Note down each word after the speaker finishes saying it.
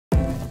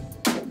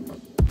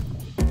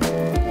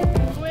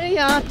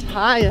are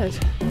tired.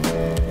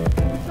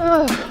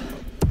 Oh.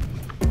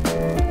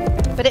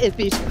 But it is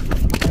beautiful.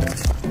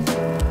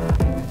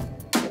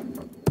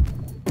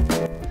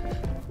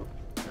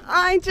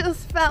 I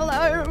just fell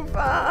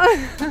over.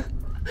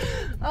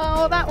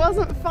 Oh, that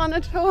wasn't fun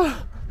at all.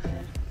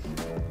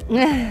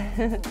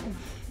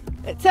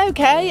 It's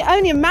okay,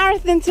 only a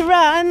marathon to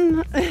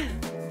run.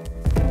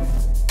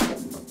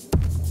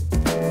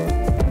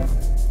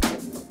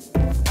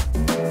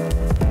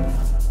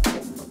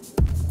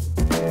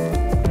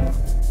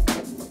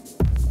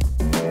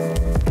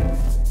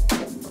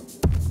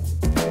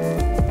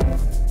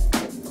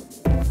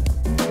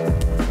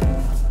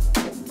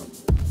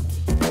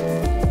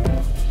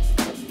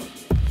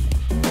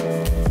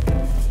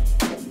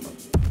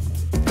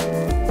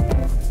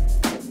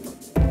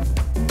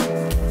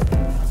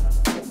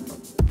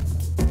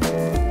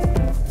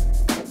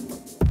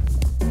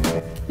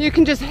 You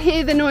can just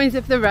hear the noise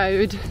of the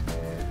road.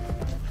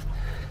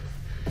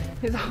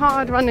 It's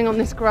hard running on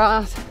this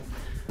grass.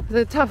 It's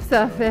a tough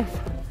surface.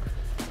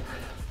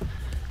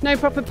 No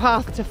proper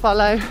path to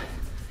follow.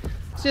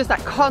 It's just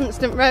that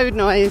constant road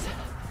noise.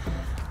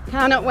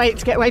 Cannot wait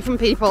to get away from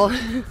people.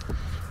 I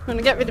want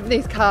to get rid of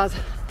these cars.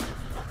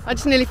 I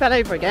just nearly fell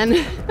over again.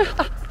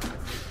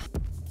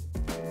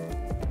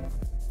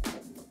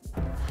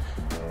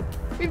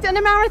 We've done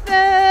a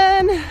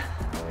marathon!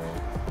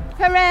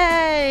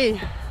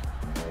 Hooray!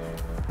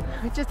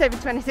 We're just over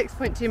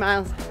 26.2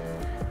 miles.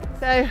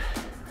 So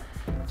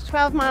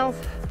 12 miles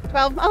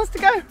to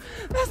go.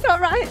 That's not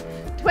right.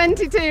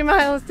 22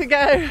 miles to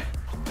go.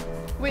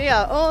 We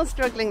are all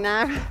struggling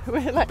now.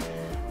 We're like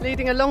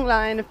leading a long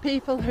line of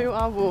people who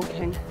are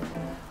walking.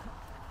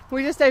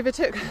 We just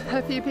overtook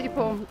a few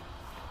people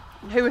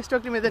who were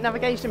struggling with the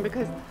navigation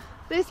because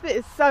this bit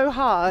is so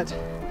hard.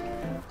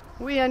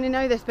 We only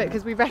know this bit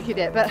because we recce'd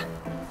it, but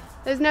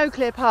there's no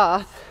clear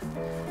path.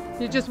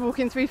 You're just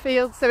walking through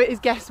fields, so it is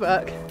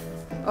guesswork.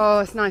 Oh,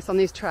 it's nice on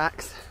these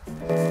tracks.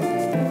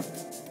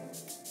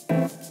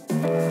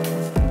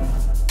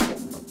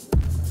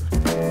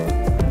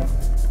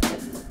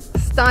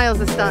 Stiles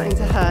are starting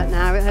to hurt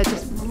now. They're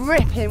just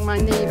ripping my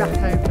knee back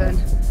open.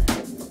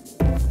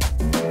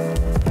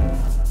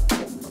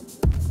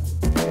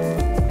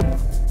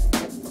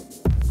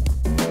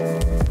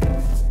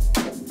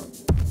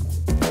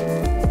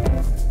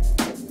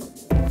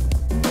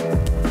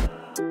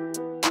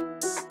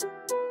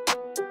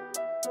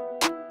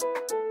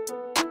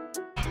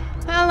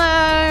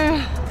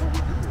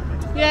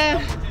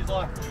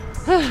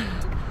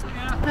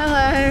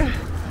 Hello.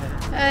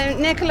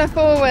 Nicola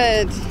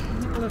forward.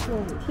 Nicola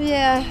forward.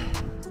 Yeah.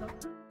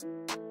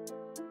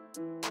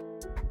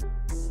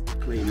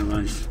 Clean and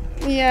nice.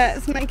 Yeah,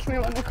 it's making me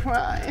want to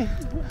cry.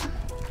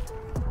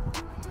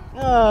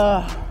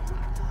 Oh.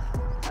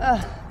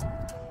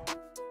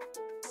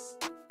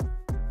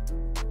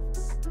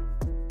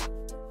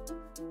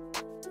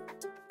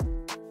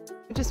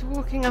 Just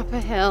walking up a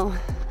hill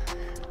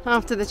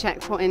after the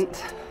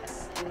checkpoint.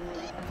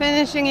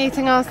 Finishing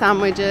eating our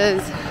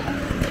sandwiches.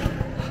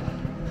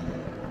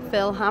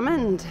 Phil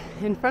Hammond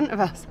in front of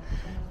us.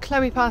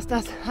 Chloe passed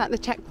us at the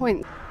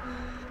checkpoint.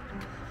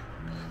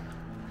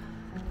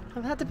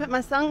 I've had to put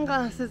my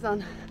sunglasses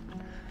on.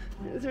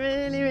 It's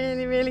really,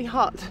 really, really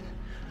hot.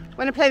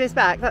 When I play this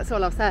back, that's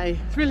all I'll say.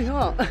 It's really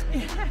hot.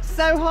 Yes.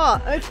 So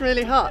hot. It's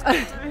really hot.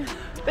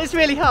 It's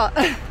really hot.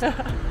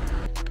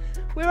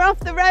 We're off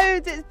the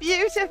roads. It's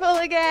beautiful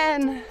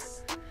again.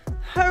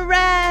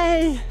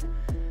 Hooray!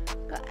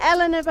 Got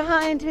Eleanor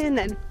behind me and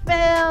then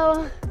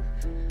Phil.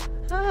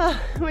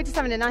 Oh, we're just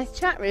having a nice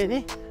chat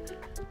really,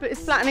 but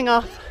it's flattening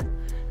off.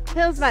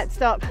 Hill's about to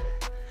stop.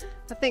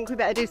 I think we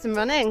better do some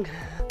running.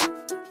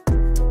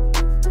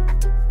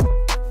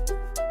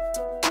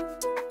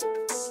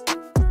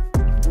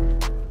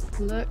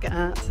 Look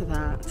at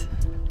that.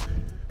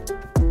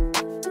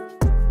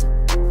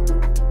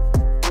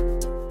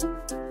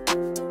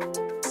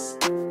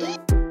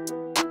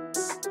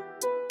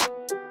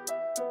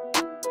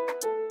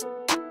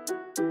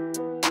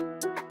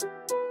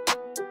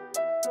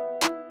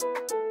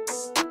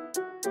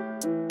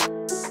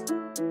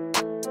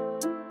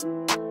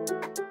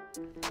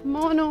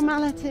 More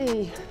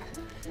normality,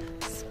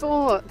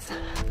 sports,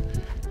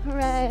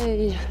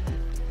 hooray,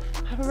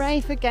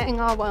 hooray for getting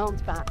our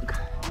world back.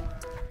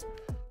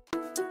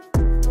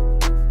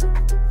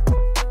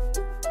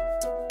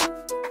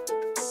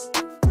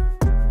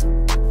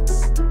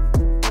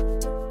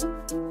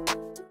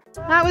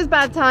 That was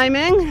bad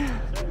timing. It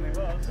certainly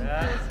was.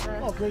 Yeah.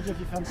 Oh, good if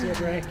you fancy a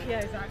break.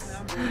 Yeah, exactly.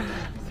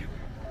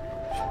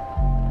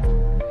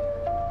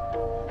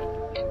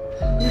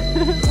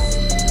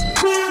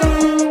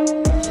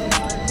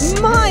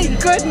 My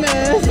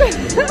goodness!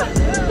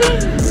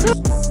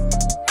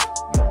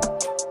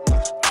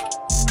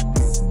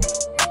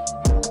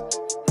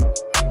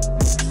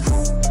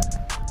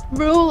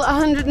 Rule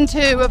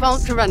 102 of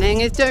ultra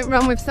running is don't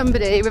run with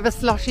somebody with a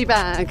sloshy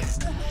bag.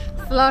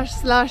 Slosh,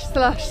 slosh,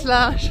 slosh,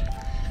 slosh.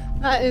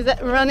 That is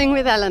running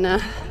with Eleanor.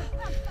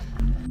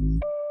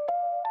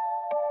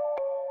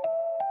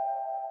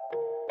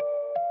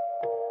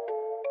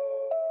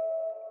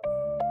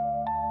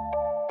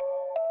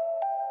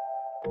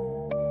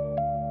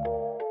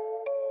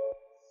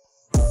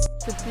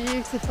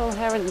 Beautiful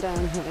heron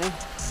down here.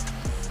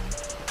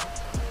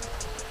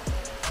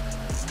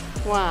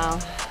 Wow.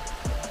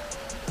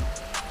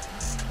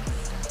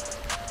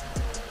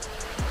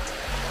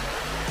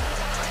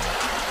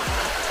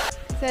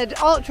 Said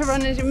ultra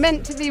runners, you're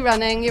meant to be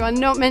running, you are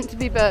not meant to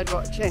be bird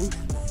watching.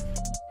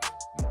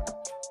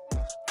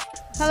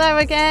 Hello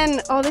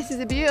again. Oh, this is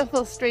a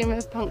beautiful stream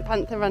of punk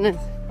panther runners.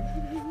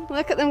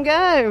 Look at them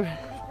go.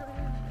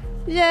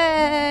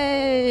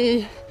 Yay!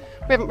 We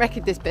haven't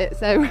recorded this bit,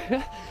 so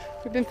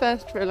we've been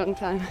first for a long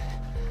time.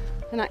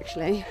 And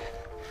actually,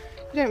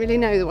 we don't really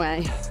know the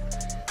way.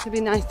 It'd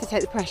be nice to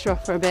take the pressure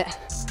off for a bit.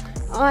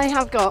 I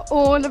have got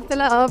all of the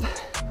love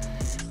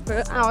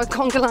for our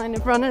conga line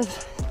of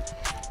runners.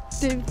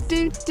 Do,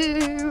 do,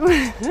 do.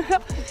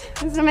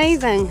 It's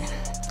amazing.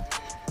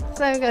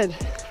 So good.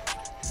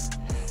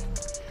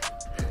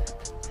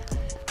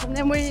 And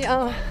then we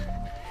are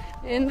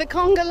in the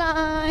conga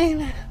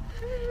line.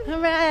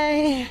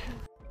 Hooray!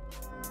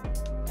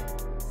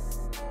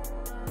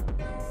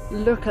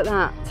 Look at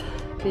that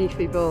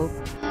beefy bull.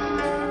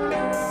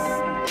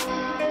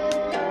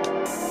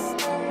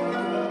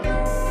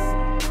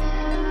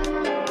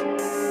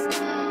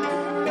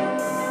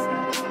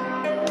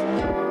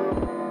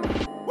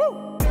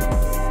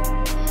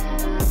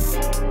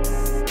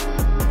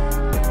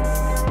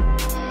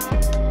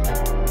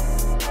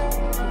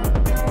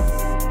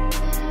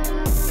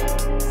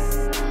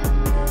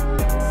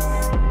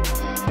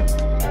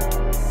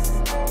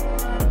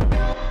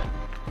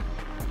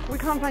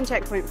 Find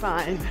checkpoint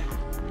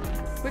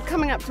 5. We're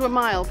coming up to a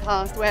mile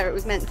past where it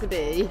was meant to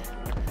be.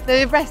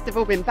 The rest have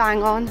all been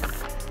bang on.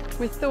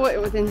 We thought it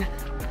was in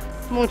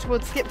more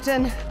towards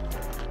Skipton.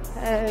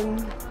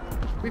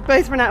 We've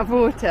both run out of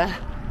water,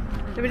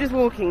 so we're just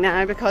walking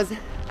now because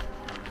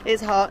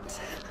it's hot.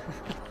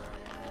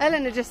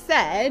 Eleanor just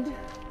said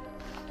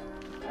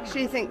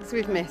she thinks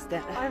we've missed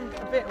it. I'm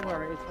a bit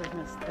worried we've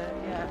missed it,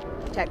 yeah.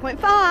 Checkpoint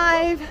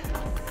 5.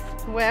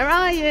 Where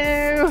are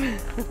you?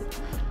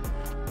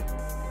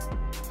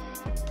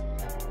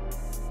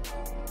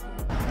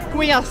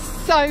 We are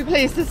so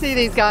pleased to see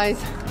these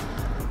guys.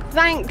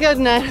 Thank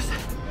goodness.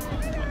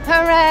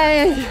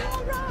 Hooray!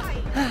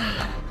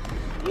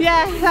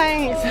 Yeah,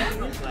 thanks.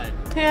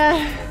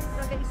 Yeah.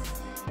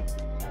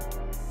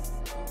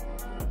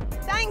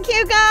 Thank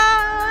you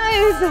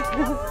guys!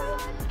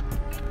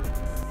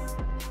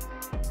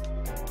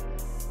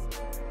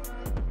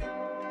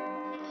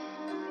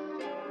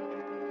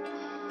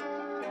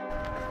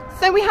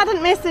 So we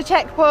hadn't missed a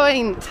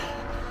checkpoint.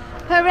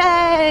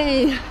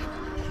 Hooray!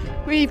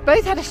 We've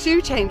both had a shoe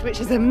change,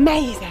 which is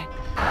amazing.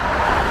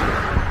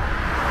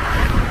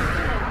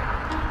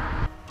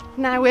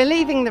 Now we're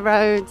leaving the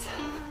roads.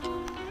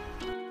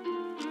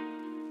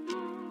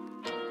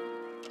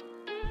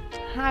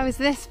 How is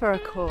this for a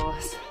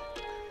course?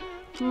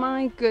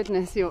 My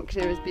goodness,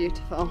 Yorkshire is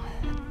beautiful.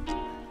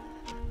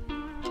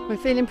 We're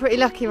feeling pretty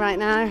lucky right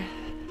now.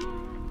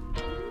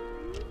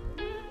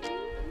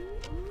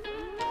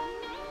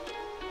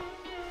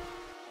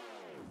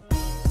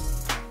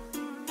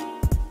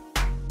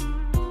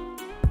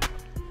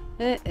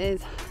 It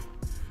is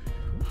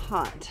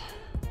hot.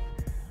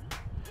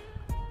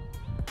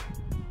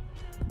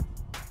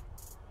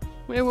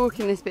 We're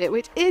walking this bit,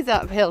 which is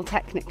uphill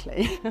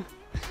technically,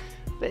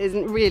 but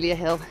isn't really a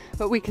hill.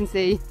 But we can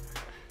see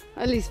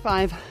at least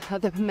 5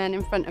 other men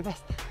in front of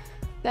us.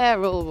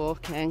 They're all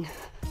walking.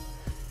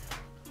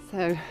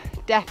 So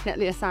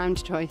definitely a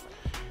sound choice.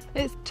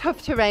 It's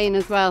tough terrain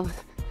as well.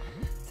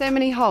 So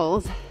many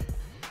holes.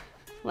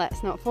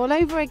 Let's not fall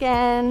over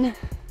again.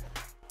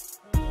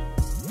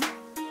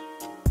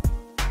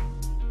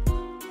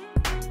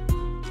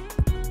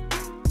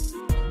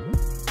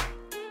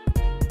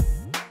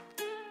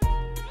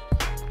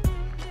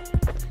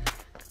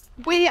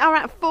 We are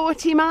at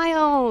 40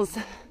 miles.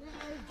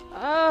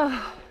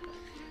 Oh,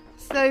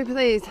 so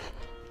pleased.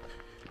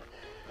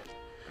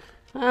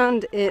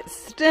 And it's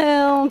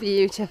still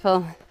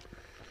beautiful.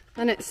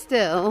 And it's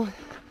still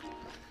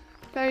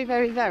very,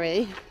 very,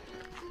 very,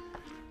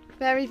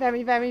 very,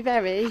 very, very,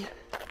 very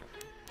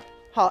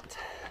hot.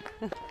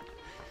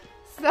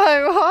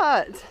 So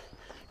hot.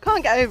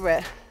 Can't get over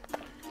it.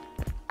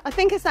 I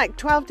think it's like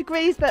 12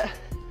 degrees, but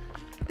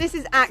this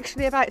is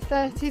actually about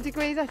 30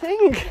 degrees, I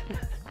think.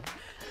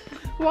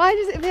 Why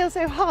does it feel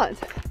so hot?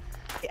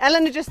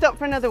 Eleanor just stopped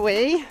for another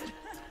wee.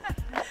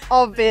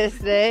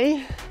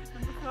 Obviously.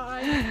 Number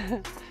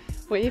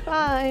 5. Wee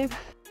 5.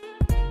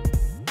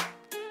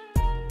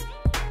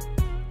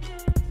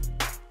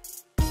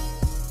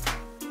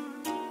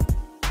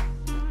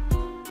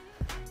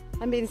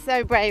 I'm being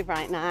so brave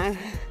right now.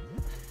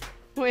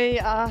 We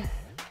are,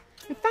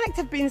 in fact,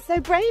 I've been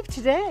so brave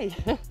today.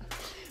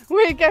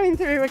 We're going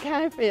through a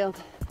cow field,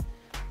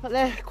 but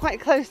they're quite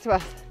close to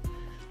us.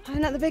 I'm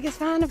not the biggest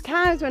fan of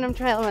cows when I'm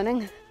trail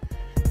running.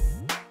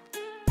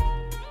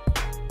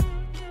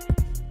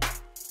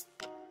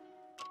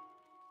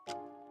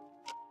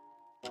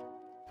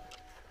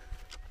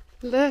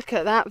 Look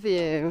at that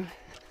view.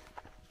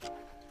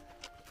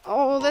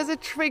 Oh, there's a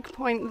trig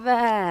point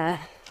there.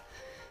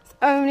 It's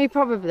only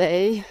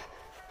probably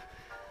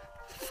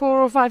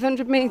 400 or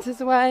 500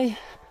 metres away.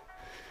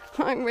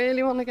 I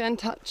really want to go and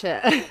touch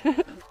it.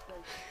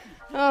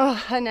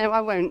 Oh, I know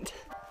I won't.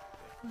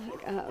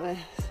 Look at this.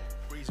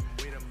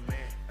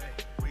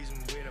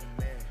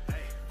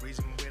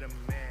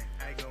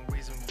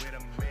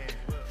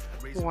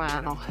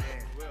 Wow.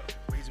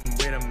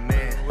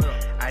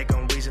 I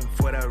gon' reason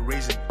for the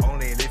reason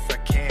only if I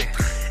can.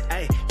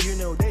 Hey, you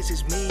know this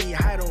is me.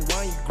 I don't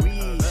want you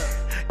greed.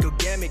 Go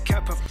get me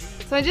cup of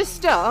tea. So I just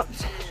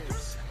stopped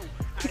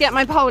to get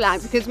my pole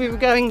out because we were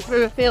going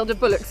through a field of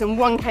bullocks and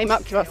one came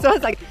up to us. So I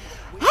was like,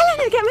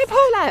 Eleanor, get my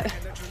pole out.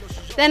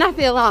 Then I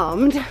feel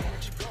armed.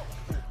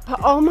 But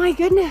oh my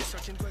goodness,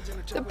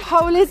 the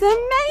pole is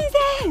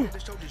amazing.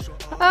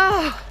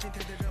 Oh,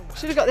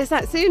 should have got this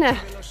out sooner.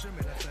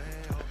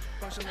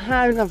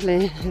 How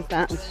lovely is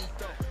that?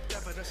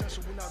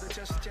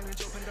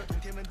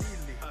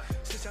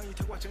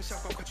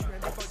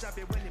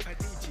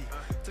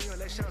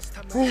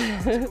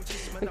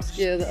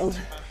 Obscure little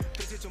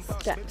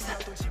steps.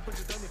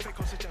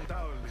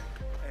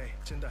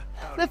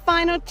 The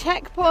final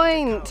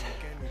checkpoint!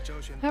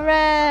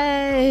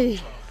 Hooray!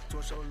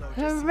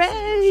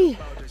 Hooray!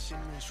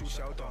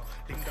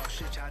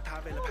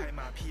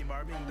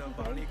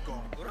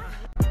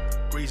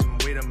 Reason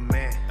with a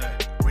man,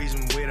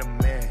 reason with a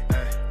man,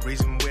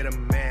 reason with a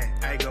man,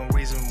 I gon'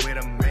 reason with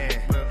a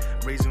man,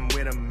 reason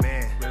with a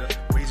man,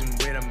 reason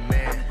with a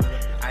man,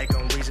 I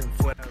gon' reason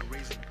for the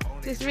reason.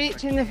 Just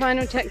reaching the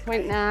final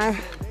checkpoint now.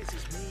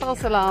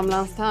 False alarm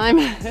last time.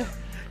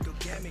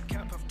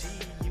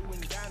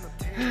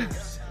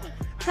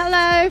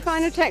 Hello,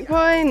 final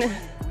checkpoint.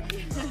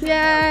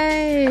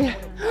 Yay!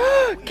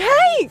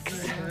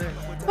 Cakes!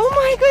 Oh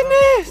my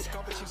goodness!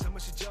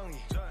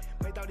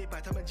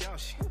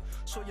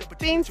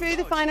 Been through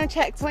the final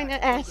checkpoint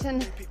at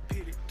Ayrton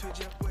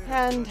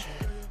and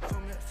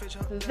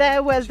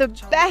there were the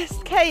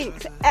best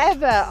cakes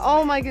ever.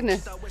 Oh my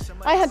goodness.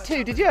 I had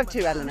two. Did you have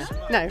two, Eleanor?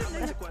 No.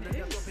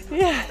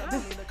 Yeah.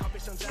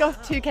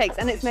 Got two cakes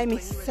and it's made me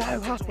so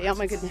happy. Oh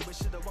my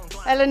goodness.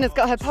 Eleanor's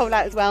got her pole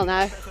out as well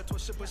now.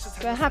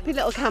 We're happy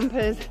little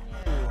campers.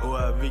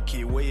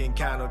 Vicky, we ain't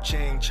got no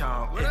change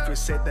on. If you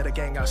said that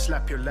again, I'll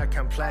slap you like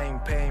I'm playing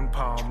ping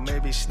pong.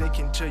 Maybe sneak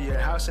into your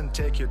house and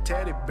take your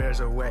teddy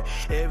bears away.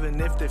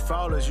 Even if they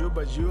follow you,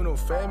 but you know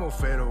fame will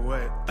fade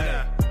away.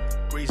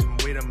 Reason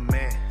with a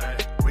man,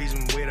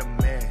 reason with a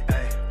man.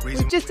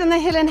 We've just done the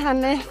hill and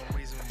hand lift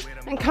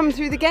and come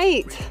through the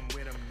gate.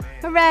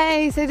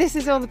 Hooray! So this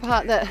is all the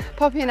part that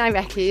Poppy and I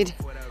recce'd.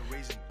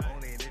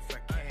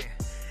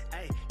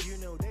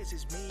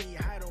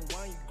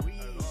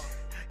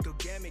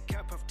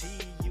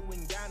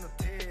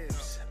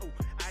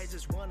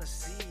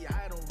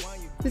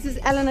 This is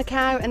Eleanor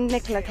cow and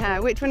Nicola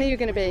cow. Which one are you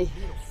going to be?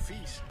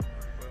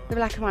 The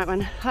black and white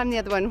one. I'm the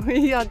other one.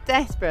 We are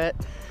desperate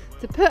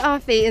to put our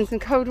feet in some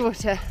cold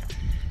water.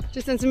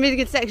 Just done some really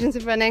good sections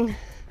of running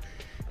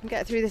and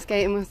get through this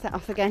gate and we'll set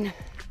off again.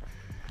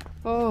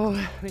 Oh,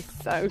 we're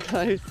so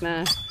close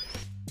now.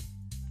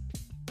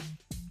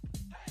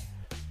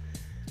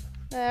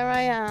 There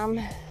I am.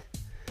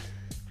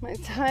 My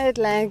tired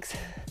legs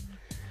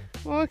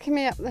walking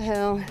me up the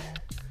hill.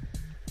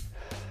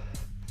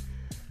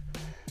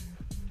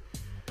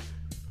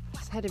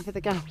 Heading for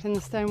the gap in the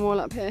stone wall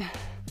up here.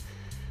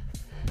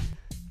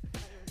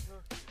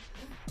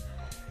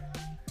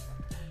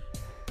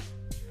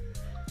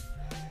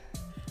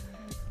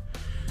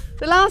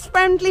 The last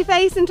friendly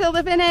face until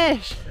the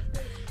finish.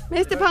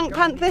 Mr. Punk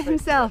Panther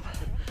himself.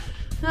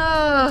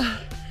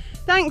 Oh,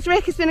 thanks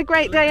Rick, it's been a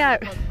great day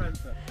out.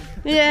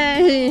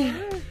 Yay.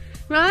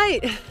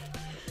 Right,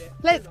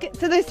 let's get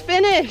to this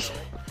finish.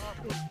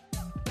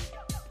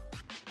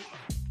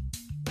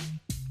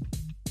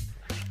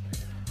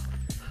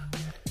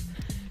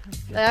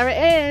 There it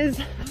is.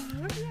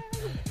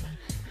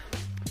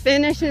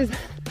 Finishes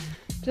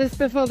just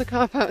before the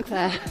car park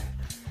there.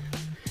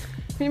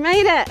 We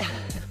made it.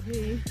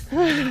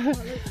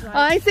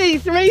 I see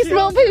 3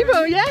 small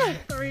people, yeah.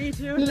 3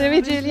 children.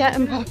 Louis, Juliet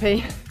and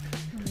Poppy.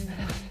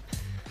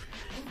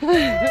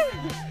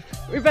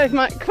 We both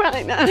might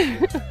cry now.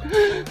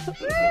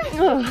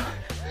 Oh.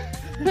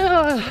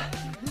 Oh.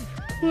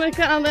 Look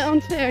at our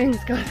little steering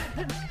squad.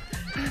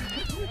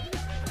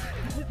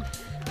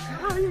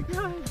 How are you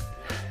going?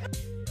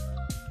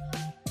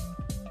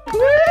 Woo!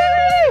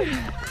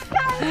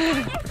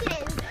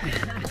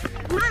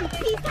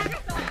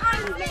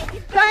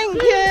 Thank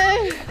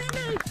you!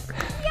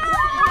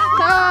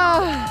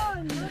 Oh.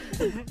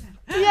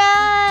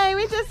 Yay!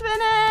 We just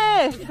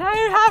finished! So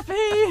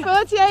happy!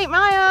 48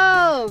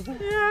 miles!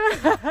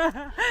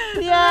 Yeah!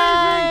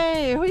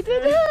 Yay! We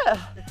did it!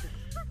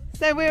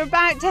 So we're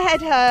about to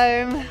head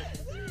home.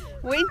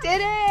 We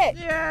did it!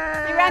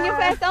 Yeah! You ran your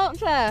first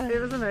ultra! It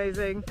was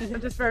amazing. I'm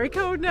just very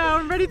cold now.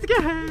 I'm ready to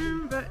go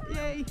home, but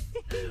yay!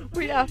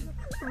 We are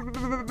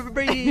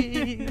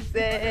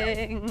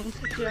breathing.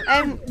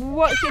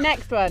 What's your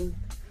next one?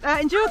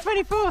 Endure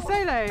 24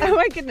 solo. Oh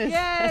my goodness!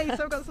 Yay!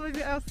 So I've got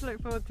something else to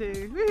look forward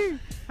to. Woo!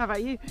 How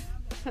about you?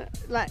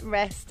 like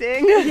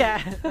resting.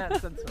 Yeah,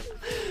 that's sensible.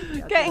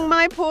 Yeah, Getting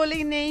my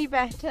poorly knee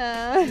better.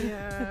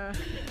 Yeah.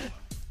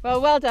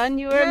 Well done.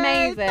 You were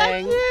amazing.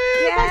 Thank you.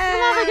 Yay.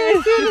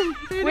 Thanks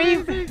for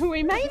navigating.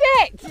 We made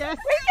it. Yes.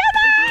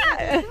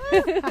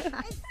 We did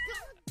it.